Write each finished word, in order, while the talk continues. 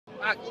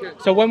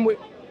So when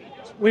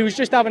we was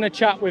just having a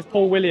chat with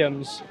Paul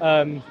Williams,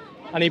 and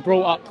he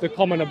brought up the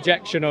common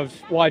objection of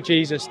why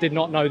Jesus did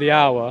not know the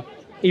hour.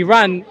 He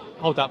ran.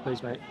 Hold that,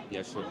 please, mate.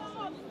 Yeah, sure.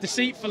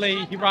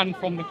 Deceitfully, he ran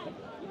from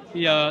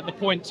the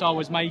points I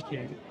was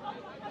making.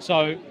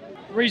 So,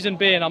 reason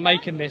being, I'm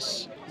making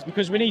this is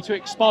because we need to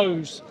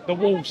expose the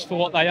wolves for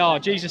what they are.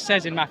 Jesus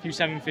says in Matthew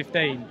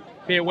 7:15,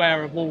 "Be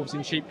aware of wolves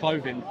in sheep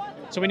clothing."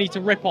 So we need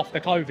to rip off the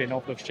clothing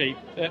of the sheep,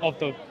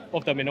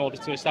 of them, in order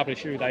to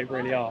establish who they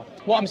really are.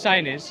 What I'm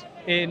saying is,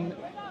 in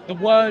the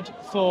word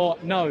for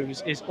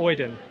knows is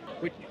oidon,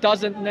 which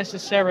doesn't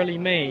necessarily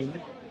mean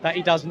that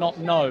he does not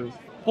know.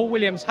 Paul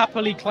Williams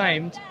happily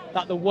claimed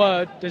that the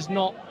word does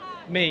not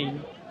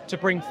mean to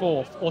bring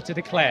forth or to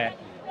declare.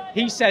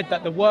 He said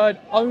that the word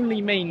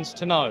only means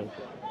to know.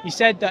 He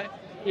said that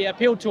he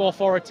appealed to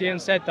authority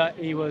and said that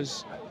he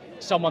was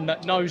someone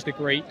that knows the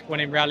Greek, when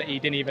in reality he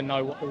didn't even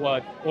know what the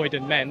word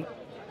oidon meant.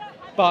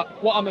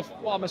 But what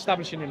I'm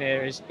establishing in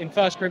here is in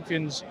 1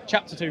 Corinthians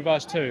chapter 2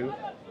 verse 2,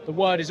 the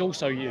word is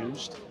also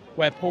used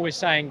where Paul is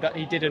saying that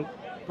he didn't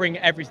bring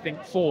everything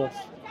forth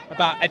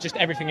about just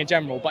everything in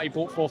general, but he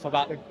brought forth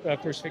about the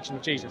crucifixion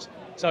of Jesus.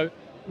 So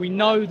we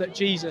know that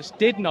Jesus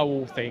did know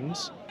all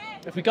things.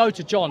 If we go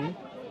to John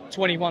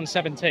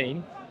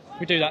 21:17,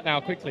 we do that now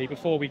quickly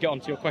before we get on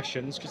to your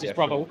questions, because his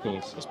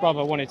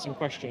brother wanted some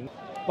questions.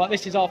 But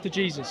this is after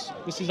Jesus.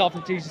 This is after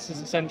Jesus'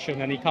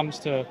 ascension, and he comes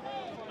to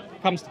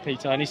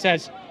Peter, and he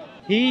says,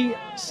 "He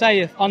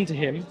saith unto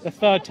him the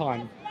third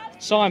time,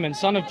 Simon,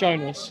 son of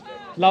Jonas,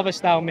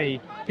 lovest thou me?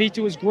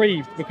 Peter was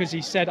grieved because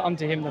he said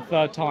unto him the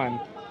third time,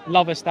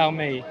 Lovest thou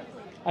me?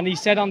 And he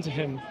said unto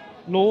him,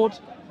 Lord,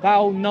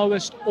 thou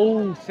knowest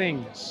all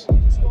things."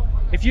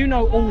 If you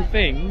know all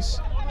things,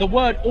 the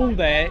word all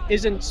there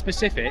isn't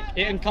specific,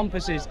 it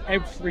encompasses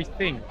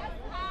everything.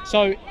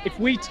 So if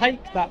we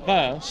take that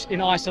verse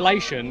in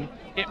isolation,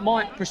 it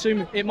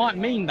might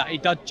mean that he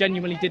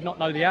genuinely did not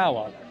know the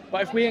hour.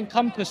 But if we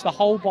encompass the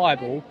whole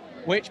Bible,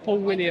 which Paul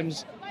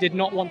Williams did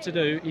not want to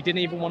do, he didn't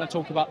even want to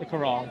talk about the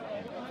Quran.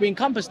 If we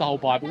encompass the whole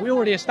Bible, we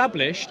already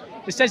established,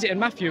 it says it in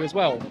Matthew as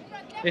well,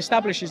 it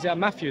establishes in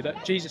Matthew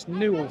that Jesus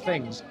knew all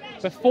things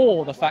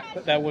before the fact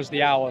that there was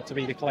the hour to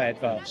be declared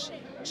verse.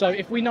 So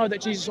if we know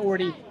that Jesus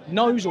already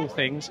knows all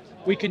things,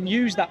 we can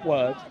use that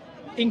word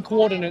in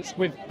coordinates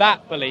with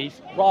that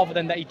belief rather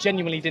than that he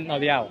genuinely didn't know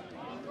the hour.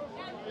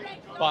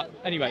 But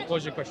anyway, what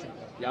was your question?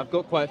 Yeah, I've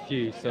got quite a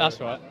few. So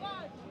that's right.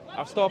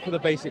 I'll start with the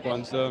basic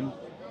ones. Do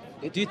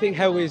you think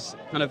hell is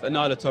kind of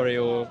annihilatory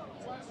or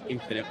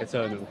infinite,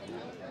 eternal?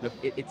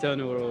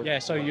 Eternal or... Yeah,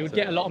 so you would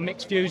get a lot of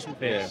mixed views with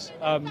this.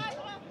 Yeah.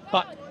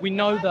 But we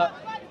know that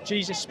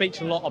Jesus speaks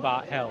a lot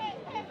about hell.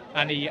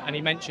 And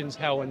he mentions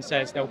hell and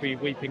says there'll be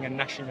weeping and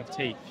gnashing of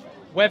teeth.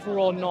 Whether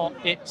or not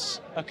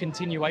it's a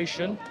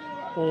continuation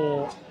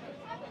or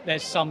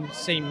there's some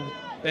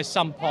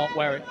part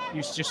where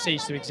you just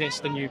cease to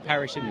exist and you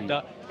perish in the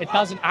dirt, it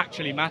doesn't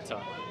actually matter.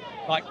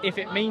 Like, if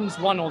it means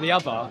one or the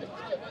other,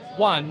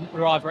 one,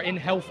 you're either in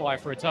hellfire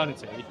for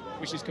eternity,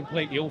 which is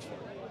completely awful,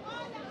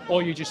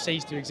 or you just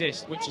cease to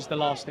exist, which is the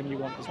last thing you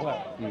want as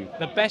well.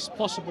 The best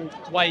possible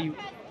way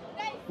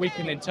we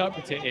can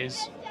interpret it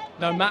is,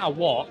 no matter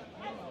what,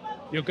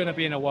 you're going to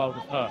be in a world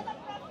of hurt.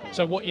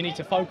 So what you need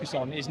to focus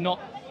on is not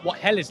what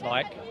hell is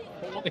like,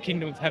 but what the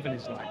kingdom of heaven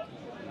is like.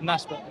 And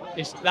that's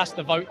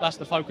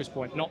the focus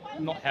point, not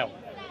hell.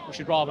 We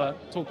should rather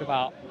talk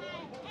about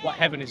what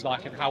heaven is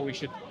like and how we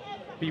should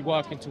be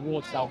working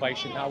towards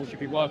salvation, how we should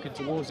be working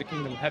towards the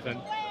kingdom of heaven,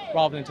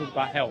 rather than talk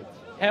about hell.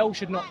 Hell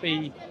should not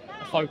be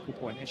a focal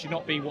point. It should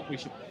not be what we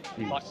should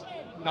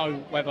know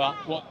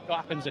what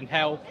happens in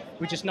hell.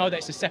 We just know that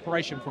it's a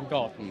separation from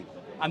God.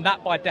 And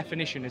that by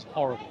definition is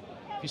horrible.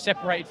 If you're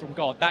separated from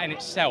God, that in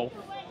itself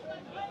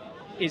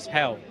is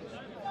hell.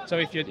 So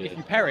if you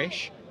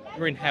perish,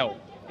 you're in hell.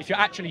 If you're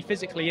actually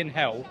physically in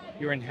hell,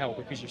 you're in hell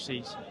because you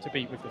cease to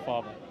be with the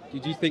Father.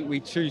 Do you think we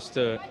choose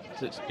to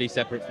be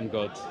separate from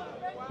God?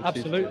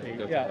 Absolutely,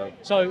 yeah.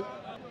 So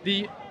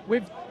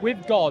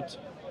with God,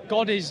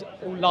 God is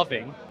all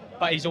loving,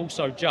 but he's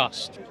also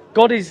just.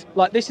 God is,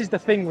 like, this is the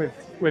thing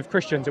with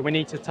Christians, and we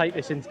need to take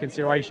this into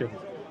consideration.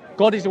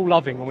 God is all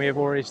loving, and we have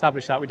already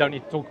established that. We don't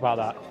need to talk about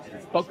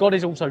that. But God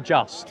is also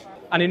just.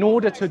 And in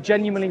order to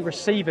genuinely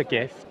receive a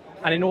gift,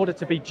 and in order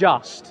to be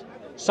just,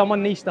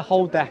 someone needs to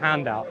hold their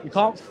hand out. You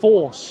can't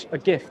force a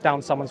gift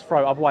down someone's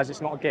throat, otherwise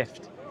it's not a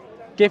gift.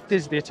 Gift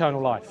is the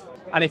eternal life.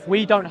 And if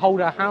we don't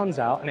hold our hands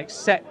out and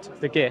accept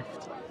the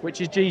gift,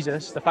 which is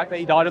Jesus, the fact that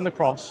he died on the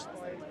cross,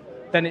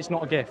 then it's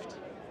not a gift.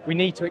 We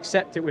need to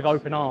accept it with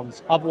open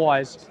arms.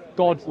 Otherwise,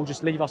 God will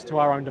just leave us to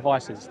our own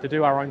devices, to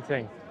do our own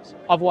thing.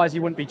 Otherwise, he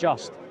wouldn't be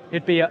just.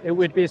 It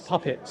would be his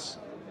puppets.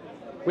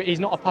 He's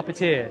not a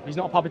puppeteer. He's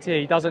not a puppeteer.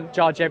 He doesn't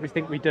judge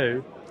everything we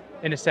do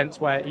in a sense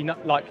where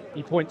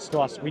he points to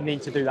us, we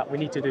need to do that, we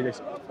need to do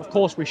this. Of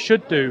course, we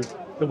should do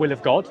the will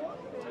of God,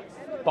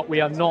 but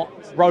we are not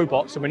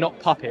robots and we're not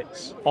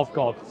puppets of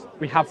God.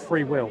 We have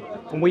free will,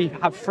 and we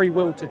have free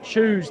will to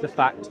choose the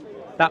fact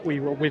that we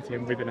were with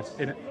him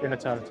in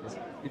eternity. Do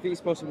you think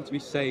it's possible to be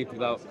saved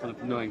without kind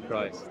of knowing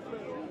Christ?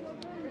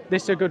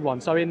 this is a good one.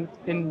 So in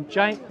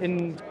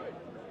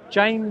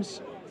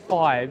James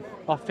 5,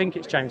 I think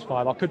it's James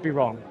 5. I could be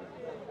wrong.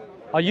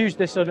 I used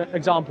this as an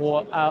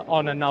example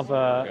on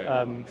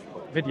another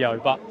video,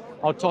 but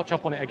I'll touch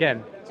up on it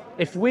again.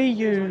 If we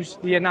use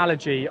the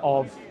analogy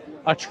of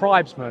a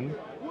tribesman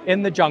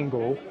in the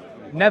jungle,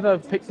 never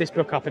picked this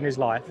book up in his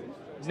life,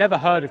 never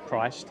heard of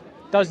Christ,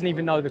 doesn't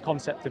even know the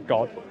concept of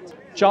God,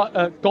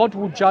 God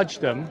will judge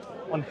them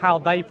on how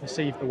they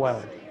perceive the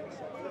world.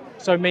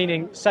 So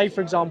meaning, say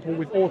for example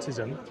with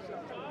autism,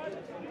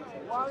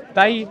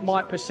 they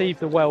might perceive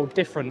the world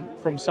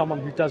different from someone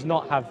who does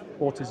not have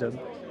autism,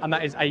 and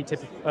that is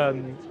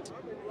atypical,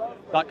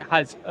 that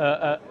has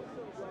a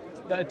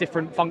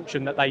different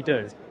function that they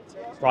do,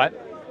 right?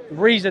 The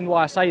reason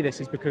why I say this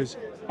is because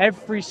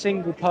every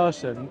single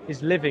person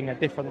is living a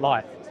different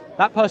life.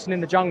 That person in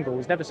the jungle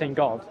has never seen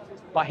God,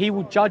 but he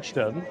will judge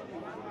them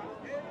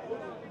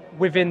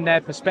within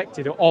their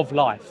perspective of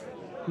life,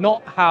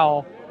 not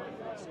how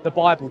the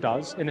Bible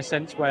does, in a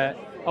sense where,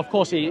 of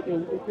course, it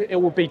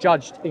will be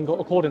judged in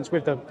accordance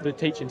with the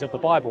teachings of the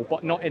Bible,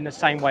 but not in the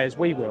same way as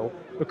we will,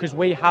 because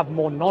we have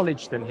more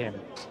knowledge than him.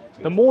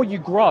 The more you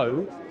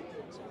grow,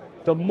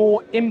 the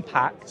more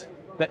impact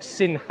that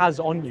sin has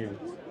on you.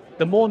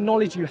 The more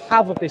knowledge you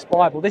have of this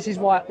Bible, this is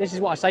what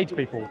I say to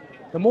people.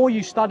 The more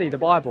you study the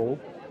Bible,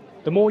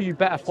 the more you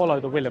better follow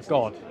the will of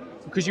God,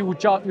 because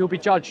you'll be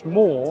judged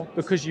more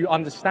because you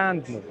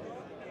understand more.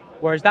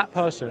 Whereas that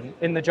person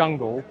in the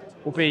jungle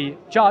will be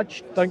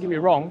judged, don't get me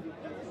wrong,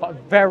 but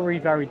very,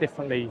 very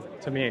differently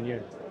to me and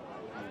you.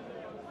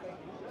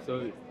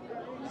 So,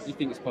 you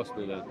think it's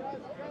possible then?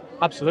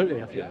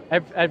 Absolutely, I think.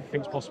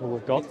 Everything's possible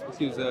with God. It's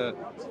because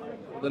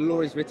the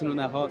law is written on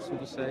their hearts,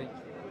 would you say?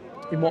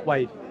 In what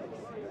way?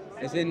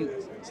 As in,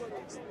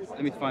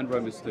 let me find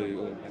Romans 2.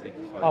 Or I think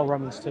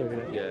Romans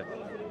 2, yeah. Yeah.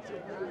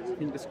 I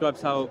think it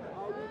describes how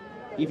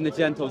even the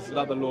Gentiles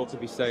without the law could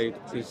be saved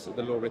because of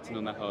the law written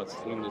on their hearts,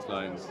 along those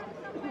lines.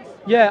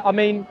 Yeah, I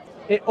mean,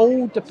 it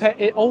all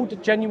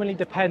genuinely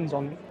depends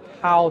on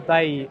how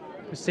they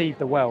perceive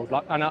the world.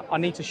 Like, and I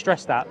need to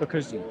stress that,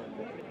 because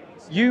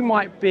you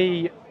might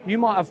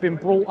have been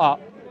brought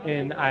up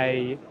in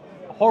a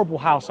horrible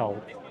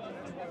household.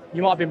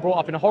 You might have been brought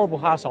up in a horrible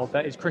household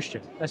that is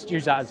Christian. Let's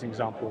use that as an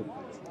example.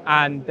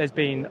 And there's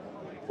been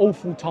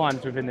awful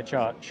times within the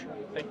church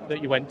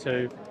that you went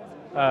to.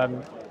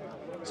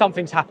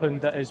 Something's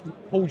happened that has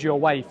pulled you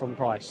away from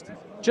Christ.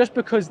 Just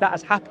because that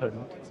has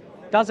happened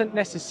doesn't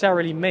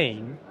necessarily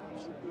mean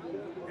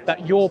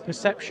that your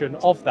perception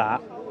of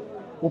that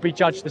will be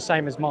judged the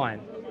same as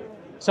mine.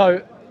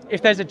 So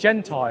if there's a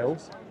Gentile,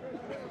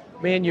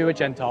 me and you are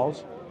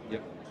Gentiles,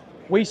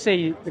 we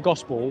see the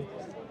gospel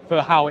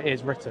for how it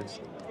is written.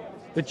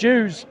 The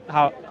Jews,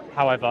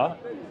 however,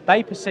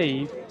 they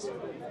perceive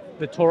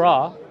the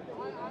Torah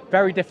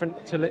very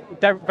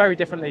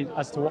differently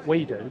as to what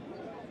we do,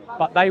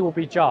 but they will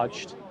be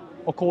judged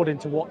according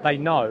to what they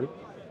know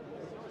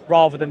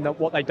rather than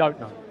what they don't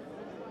know.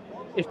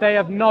 If they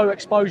have no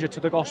exposure to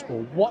the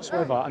gospel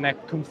whatsoever and they're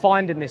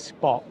confined in this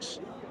box,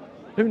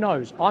 who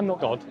knows? I'm not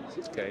God.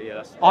 Okay,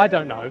 yeah, I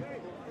don't know.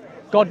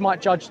 God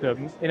might judge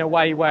them in a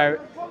way where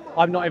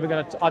I don't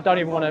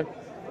even want to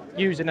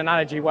use an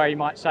analogy where he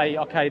might say,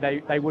 okay,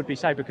 they would be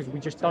saved, because we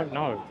just don't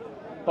know.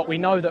 But we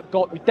know that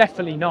God, we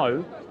definitely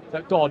know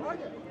that God,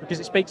 because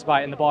it speaks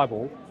about it in the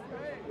Bible,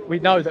 we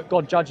know that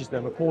God judges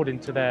them according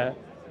to their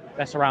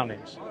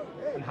surroundings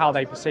and how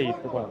they perceive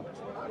the world.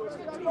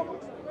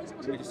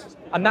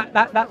 And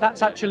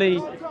that's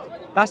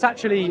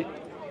actually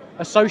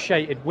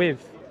associated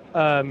with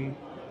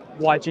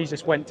why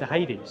Jesus went to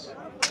Hades.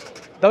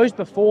 Those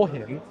before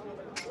him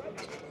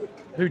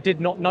who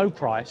did not know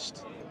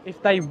Christ,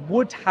 if they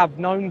would have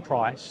known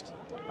Christ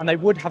and they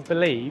would have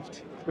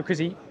believed,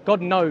 because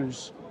God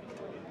knows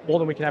more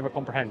than we can ever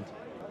comprehend.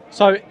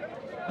 So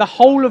the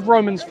whole of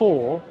Romans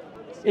 4,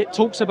 it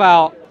talks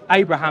about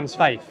Abraham's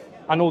faith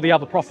and all the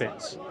other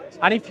prophets.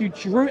 And if you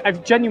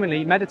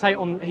genuinely meditate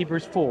on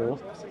Hebrews 4,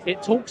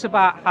 it talks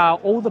about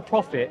how all the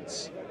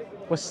prophets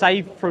were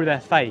saved through their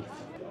faith.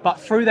 But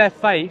through their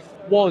faith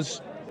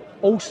was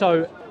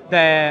also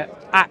their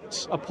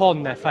acts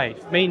upon their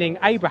faith. Meaning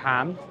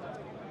Abraham,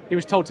 he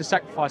was told to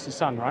sacrifice his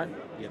son, right?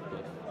 Yeah.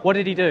 What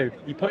did he do?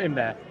 He put him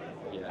there.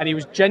 Yeah. And he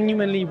was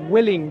genuinely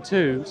willing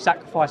to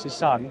sacrifice his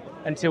son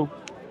until,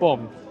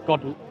 boom,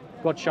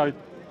 God showed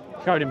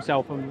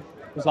himself and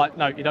was like,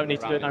 no, you don't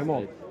need to do it no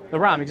more. The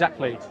ram,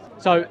 exactly.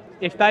 So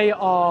if they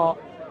are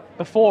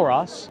before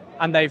us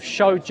and they've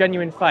showed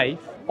genuine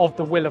faith of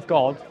the will of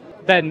God,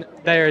 then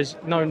there is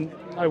no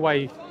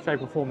way,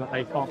 shape or form that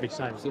they can't be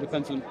saved. So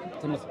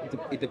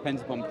it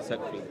depends upon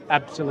perception.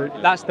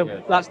 Absolutely. That's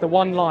the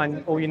one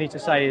line all you need to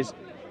say is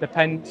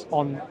depends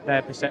on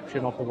their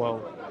perception of the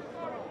world.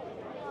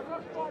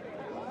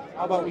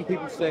 How about when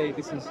people say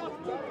this is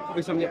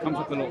probably something that comes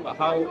up a lot, but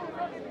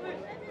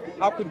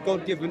how could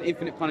God give an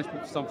infinite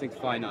punishment for something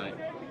finite?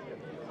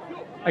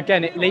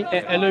 Again, it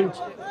alludes.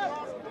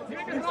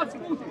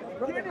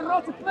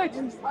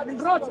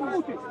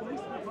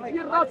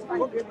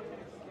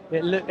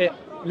 It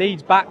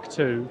leads back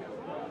to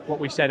what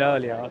we said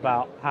earlier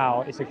about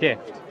how it's a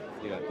gift.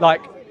 Yeah.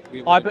 Like,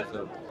 We I believe be-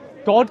 so.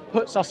 God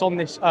puts us on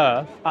this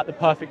earth at the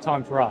perfect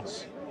time for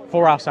us,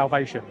 for our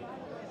salvation.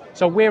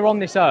 So we're on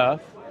this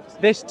earth.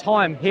 This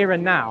time, here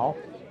and now,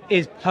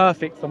 is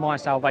perfect for my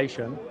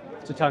salvation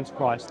to turn to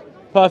Christ.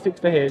 Perfect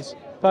for His,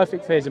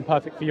 and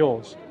perfect for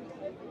yours.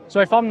 So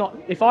if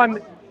I'm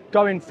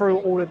going through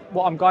all of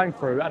what I'm going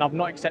through and I've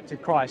not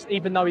accepted Christ,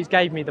 even though He's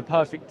gave me the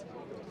perfect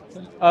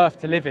earth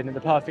to live in and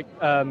the perfect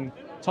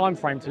time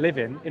frame to live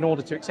in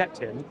order to accept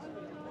Him,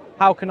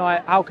 how can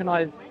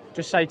I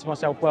just say to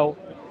myself, well,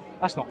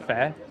 that's not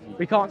fair?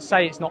 We can't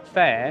say it's not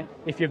fair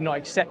if you've not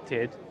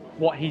accepted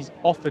what He's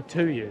offered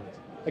to you.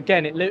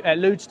 Again, it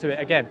alludes to it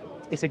again.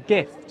 It's a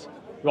gift.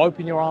 You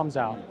open your arms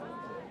out.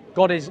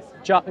 God is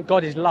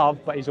love,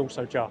 but He's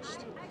also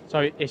just.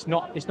 So it's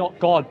not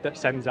God that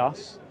sends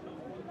us.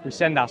 We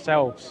send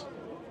ourselves.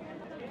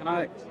 Can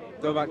I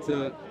go back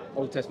to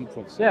Old Testament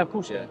prophecy? Yeah, of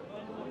course. Yeah.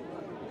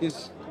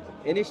 Because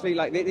initially,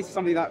 like, this is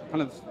something that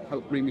kind of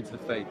helped bring me to the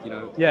faith, you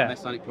know, Yeah.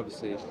 Messianic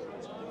prophecy.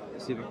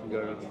 Let's see if I can go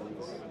around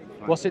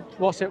this.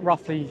 What's it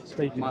roughly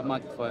speaking?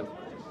 Micah 5.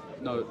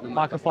 No,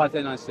 Micah 5.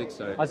 Isaiah 9:6,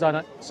 sorry.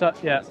 Isaiah, so,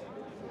 yeah.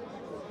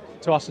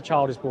 To us a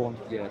child is born.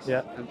 Yes.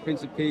 Yeah. And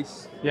Prince of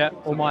Peace. Yeah.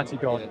 Almighty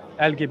God.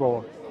 El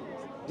Gibor.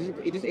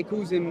 It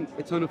calls Him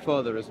Eternal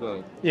Father as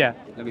well. Yeah.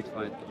 Let me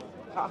find.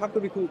 How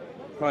could we call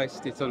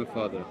Christ the Eternal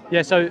Father?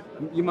 Yeah. So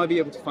You might be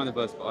able to find the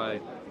verse,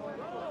 but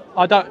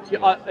I don't.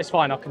 It's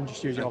fine. I can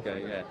just use it off.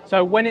 okay, yeah.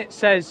 So when it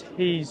says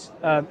He's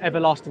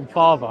everlasting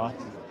Father,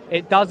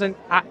 it doesn't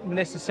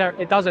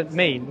necessarily. It doesn't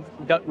mean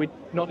that we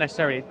not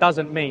necessarily. It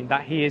doesn't mean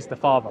that He is the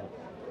Father.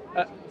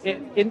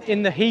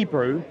 In the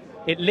Hebrew,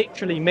 it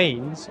literally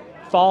means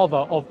Father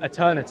of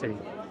eternity,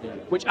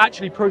 which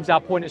actually proves our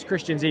point as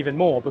Christians even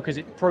more because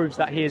it proves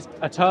that He is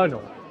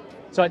eternal.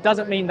 So it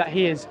doesn't mean that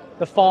He is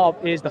the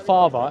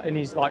Father and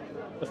He's like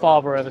the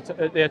Father of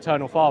the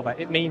eternal Father.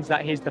 It means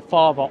that He's the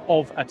Father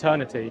of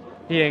eternity.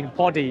 He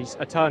embodies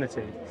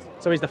eternity.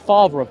 So He's the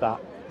Father of that.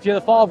 If you're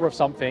the father of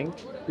something,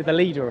 you're the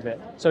leader of it.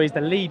 So He's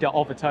the leader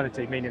of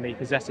eternity, meaning He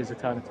possesses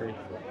eternity.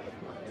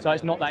 So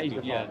it's not that He's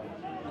the Yeah. Father.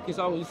 Because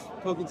I was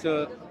talking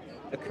to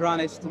a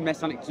Quranist,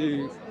 Messianic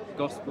Jew,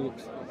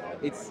 Gospels.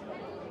 It's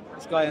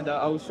this guy, and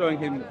I was showing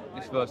him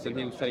this verse, and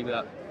he was telling me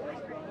that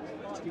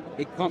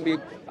it can't be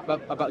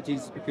about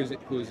Jesus because it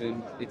calls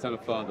Him the Eternal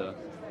Father.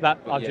 That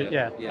But that's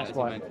as you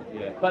why. mentioned,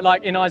 yeah. But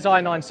like in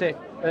Isaiah 9:6,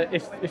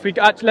 if we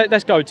actually,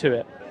 let's go to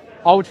it.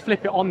 I would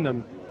flip it on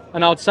them,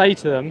 and I would say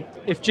to them,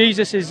 if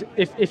Jesus is,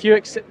 if you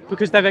accept,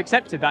 because they've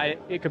accepted that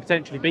it could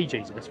potentially be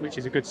Jesus, which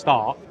is a good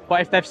start. But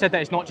if they've said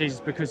that it's not Jesus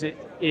because it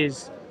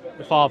is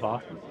the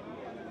Father,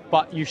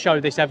 but you show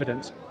this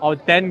evidence, I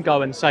would then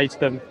go and say to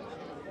them,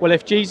 well,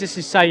 if Jesus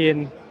is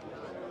saying,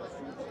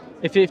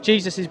 if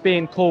Jesus is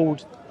being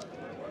called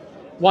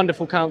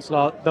Wonderful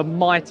Counselor, the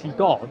Mighty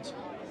God,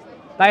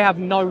 they have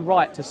no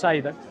right to say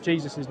that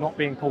Jesus is not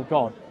being called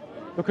God.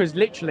 Because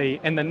literally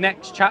in the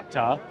next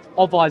chapter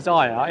of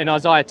Isaiah, in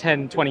Isaiah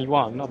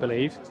 10:21, I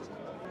believe,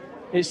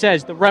 it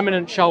says, the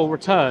remnant shall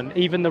return,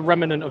 even the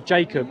remnant of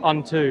Jacob,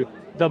 unto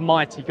the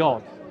mighty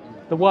God.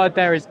 The word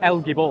there is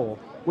El Gibor,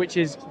 which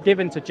is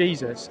given to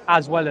Jesus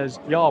as well as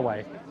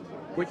Yahweh,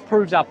 which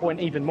proves our point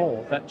even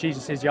more, that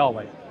Jesus is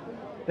Yahweh.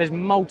 There's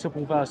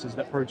multiple verses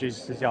that prove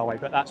Jesus is Yahweh,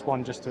 but that's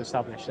one just to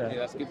establish there. Yeah,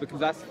 that's good because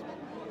that's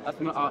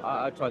what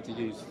I tried to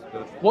use.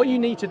 But What you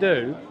need to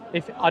do,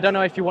 I don't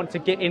know if you want to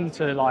get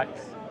into like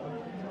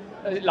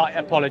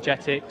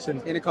apologetics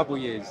and in a couple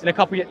of years. in a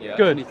couple of years, Yeah,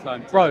 good, any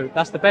time to bro.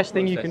 That's the best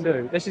thing you can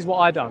process do. This is what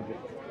I done.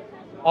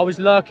 I was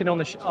lurking on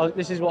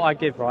this is what I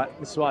give, right?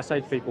 This is what I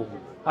say to people.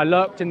 I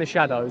lurked in the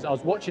shadows. I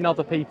was watching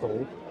other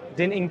people,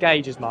 didn't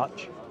engage as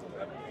much,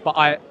 but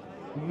I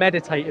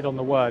meditated on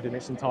the word in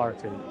its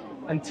entirety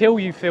until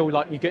you feel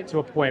like you get to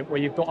a point where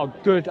you've got a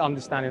good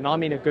understanding. I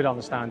mean, a good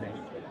understanding,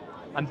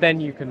 and then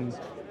you can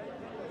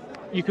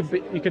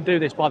do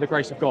this by the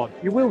grace of God.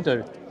 You will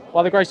do,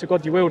 by the grace of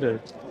God. You will do.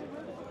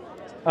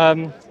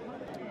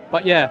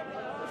 But yeah,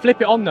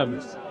 flip it on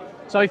them.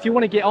 So if you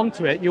want to get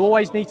onto it, you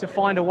always need to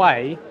find a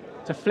way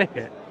to flip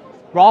it,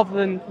 rather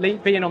than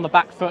being on the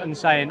back foot and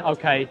saying,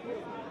 okay,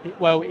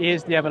 well, He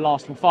is the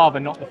everlasting Father,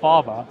 not the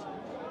Father.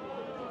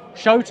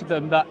 Show to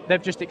them that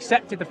they've just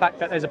accepted the fact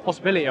that there's a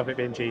possibility of it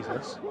being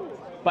Jesus.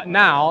 But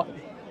now,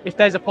 if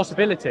there's a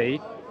possibility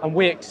and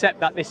we accept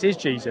that this is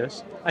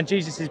Jesus and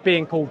Jesus is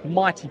being called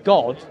Mighty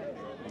God,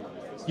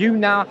 you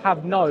now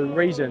have no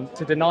reason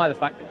to deny the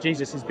fact that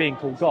Jesus is being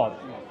called God.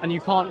 And you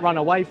can't run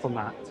away from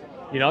that,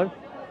 you know?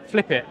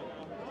 Flip it.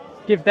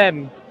 Give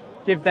them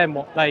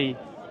what they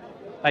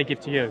give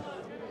to you.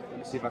 Let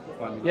me see if I can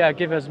find it. Yeah,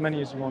 give as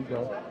many as you want,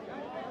 bro.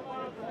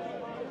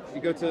 If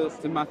you go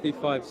to Matthew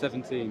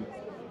 5:17.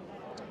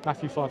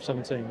 Matthew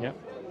 5:17, yeah.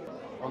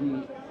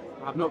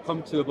 I've not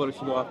come to abolish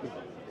the law, I've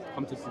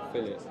come to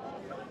fulfill it.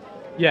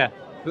 Yeah,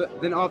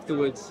 But then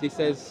afterwards, he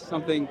says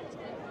something,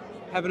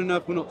 heaven and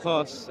earth will not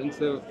pass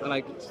until,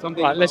 like,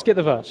 something, right, let's get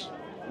the verse.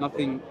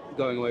 nothing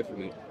going away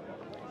from it.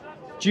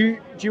 Do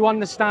you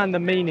understand the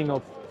meaning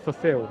of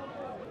fulfill?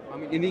 I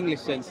mean, in the English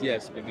sense,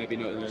 yes, but maybe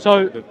not in the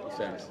So- biblical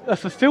sense. A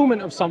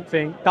fulfillment of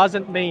something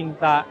doesn't mean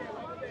that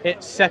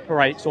it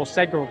separates or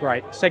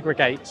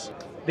segregates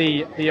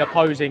the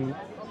opposing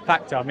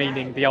factor,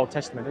 meaning the Old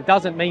Testament. It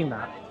doesn't mean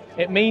that.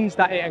 It means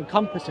that it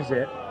encompasses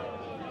it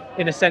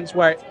in a sense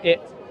where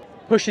it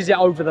pushes it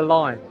over the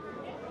line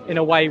in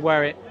a way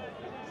where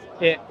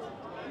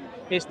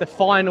it's the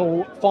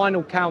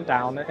final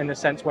countdown in the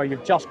sense where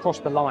you've just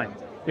crossed the line.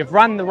 You've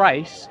run the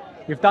race,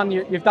 you've done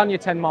your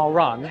 10-mile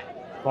run,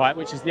 right,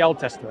 which is the Old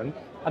Testament,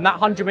 and that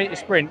 100-meter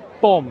sprint,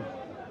 boom,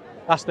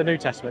 that's the New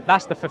Testament.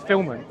 That's the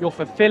fulfillment. You're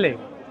fulfilling,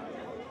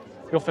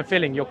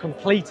 you're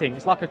completing.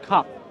 It's like a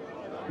cup.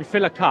 You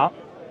fill a cup,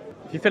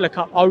 if you fill a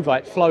cup over,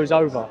 it flows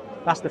over.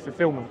 That's the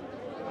fulfillment.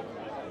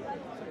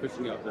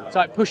 Pushing it up there.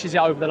 So it pushes it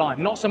over the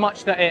line. Not so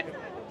much that it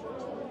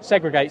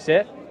segregates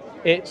it,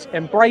 it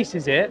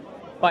embraces it,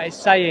 but it's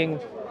saying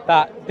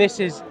that this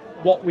is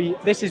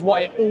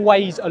what it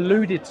always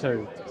alluded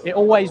to. It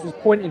always was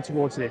pointing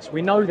towards this.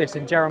 We know this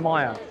in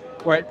Jeremiah,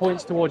 where it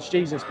points towards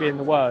Jesus being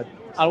the Word,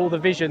 and all the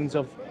visions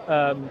of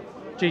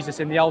Jesus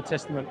in the Old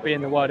Testament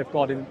being the Word of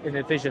God in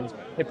the visions.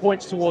 It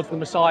points towards the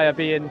Messiah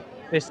being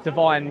this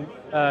divine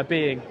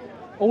being.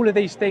 All of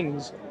these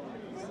things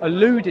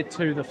alluded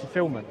to the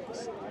fulfillment,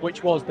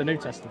 which was the New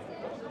Testament.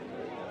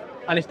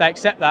 And if they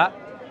accept that,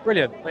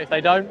 brilliant. But if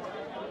they don't,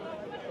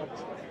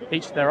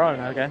 each to their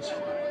own, I guess.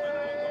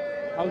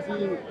 I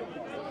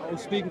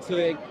was speaking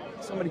to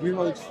somebody who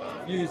holds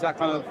views that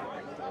kind of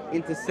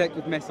intersect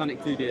with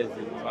Messianic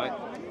Judaism, right?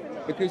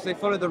 Because they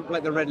follow the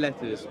red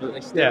letters, but they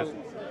still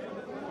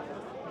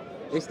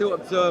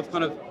observe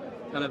kind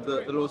of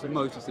the laws of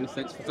Moses in a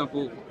sense. For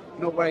example,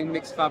 not wearing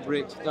mixed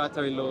fabrics,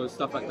 dietary laws,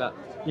 stuff like that.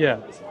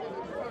 Yeah.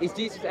 Is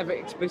Jesus ever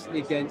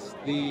explicitly against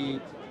the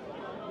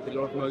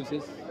law of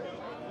Moses?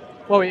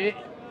 Well,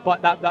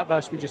 but that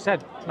verse we just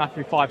said,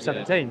 Matthew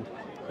 5:17,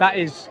 that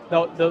is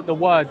the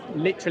word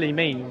literally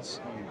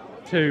means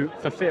to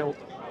fulfill,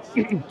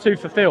 to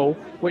fulfill,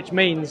 which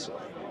means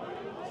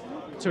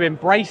to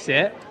embrace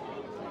it,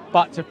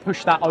 but to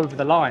push that over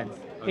the line.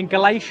 In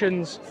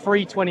Galatians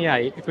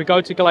 3:28, if we go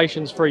to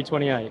Galatians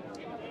 3:28,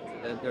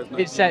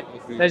 it said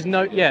there's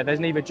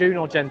neither Jew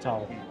nor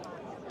Gentile.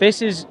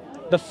 This is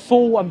the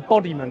full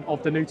embodiment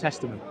of the New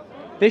Testament.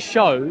 This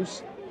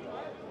shows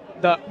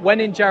that when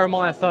in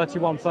Jeremiah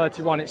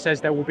 31:31 it says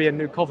there will be a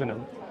new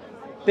covenant,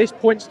 this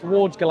points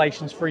towards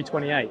Galatians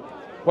 3:28,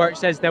 where it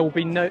says there will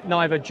be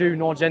neither Jew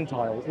nor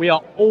Gentile. We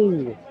are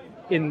all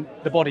in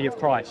the body of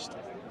Christ.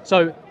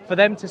 So for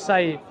them to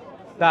say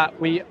that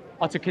we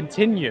are to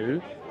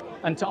continue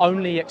and to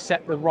only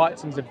accept the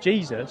writings of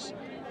Jesus,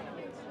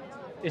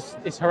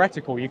 it's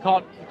heretical. You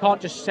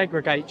can't just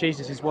segregate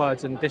Jesus'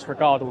 words and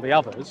disregard all the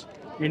others.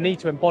 You need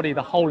to embody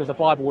the whole of the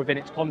Bible within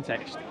its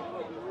context.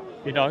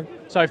 You know?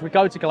 So if we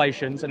go to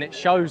Galatians and it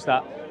shows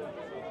that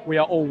we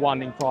are all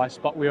one in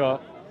Christ, but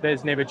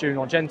there's neither Jew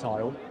nor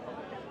Gentile,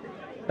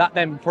 that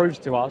then proves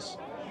to us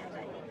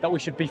that we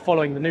should be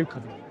following the new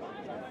covenant,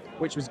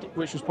 which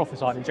was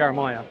prophesied in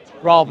Jeremiah,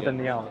 rather than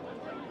the old.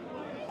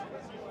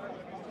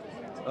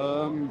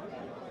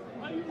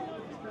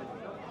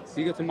 So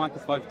you go to Micah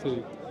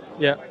 5:2.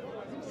 Yeah.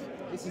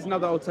 This is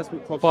another Old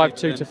Testament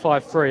prophecy. 5:2 to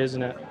 5:3,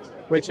 isn't it?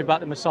 Which about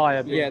the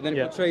Messiah. Then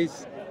it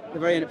portrays, the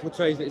very end it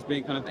portrays it as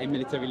being kind of a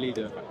military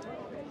leader.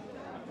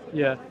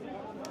 Yeah.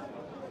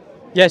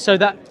 Yeah, so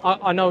that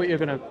I know what you're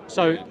gonna.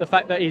 So the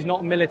fact that he's not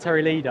a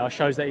military leader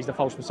shows that he's the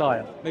false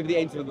Messiah. Maybe the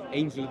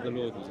angel of the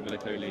Lord was a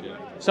military leader.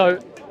 So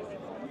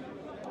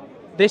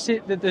this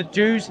is the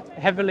Jews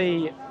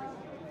heavily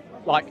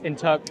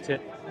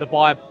interpret the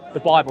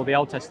Bible, the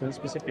Old Testament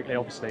specifically,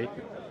 obviously.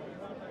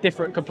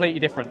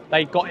 Completely different.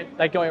 They got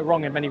it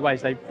wrong in many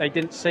ways. They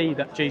didn't see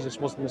that Jesus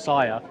was the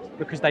Messiah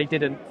because they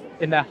didn't,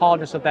 in their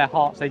hardness of their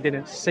hearts, they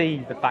didn't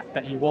see the fact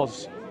that he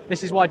was.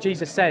 This is why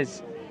Jesus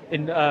says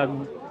in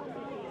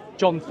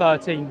John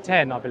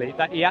 13:10, I believe,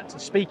 that he had to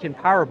speak in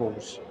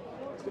parables.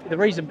 The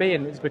reason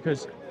being is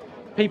because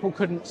people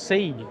couldn't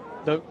see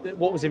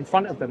what was in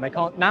front of them.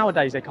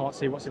 Nowadays they can't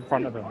see what's in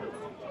front of them.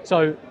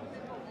 So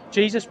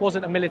Jesus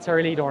wasn't a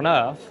military leader on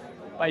earth,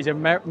 but he's a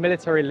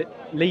military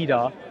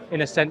leader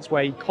in a sense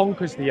where he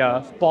conquers the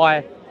earth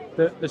by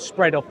the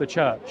spread of the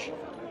church.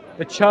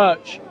 The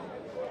church,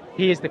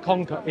 he is the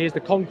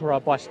conqueror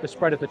by the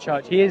spread of the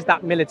church. He is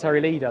that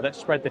military leader that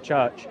spread the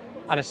church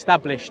and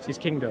established his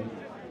kingdom.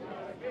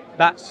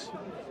 That's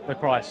the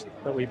Christ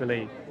that we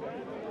believe.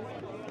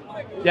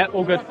 Yep,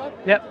 all good.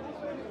 Yep.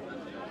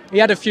 He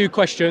had a few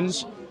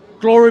questions.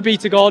 Glory be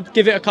to God.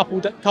 Give it a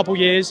couple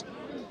years.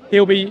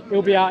 He'll be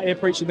out here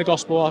preaching the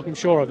gospel. I'm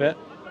sure of it.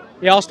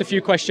 He asked a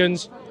few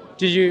questions.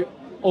 Did you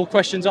all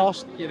questions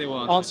asked? Yeah, they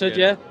were answered.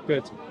 Yeah,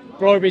 good.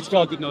 Glory be to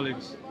God. Good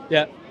knowledge.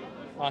 Yeah,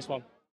 nice one.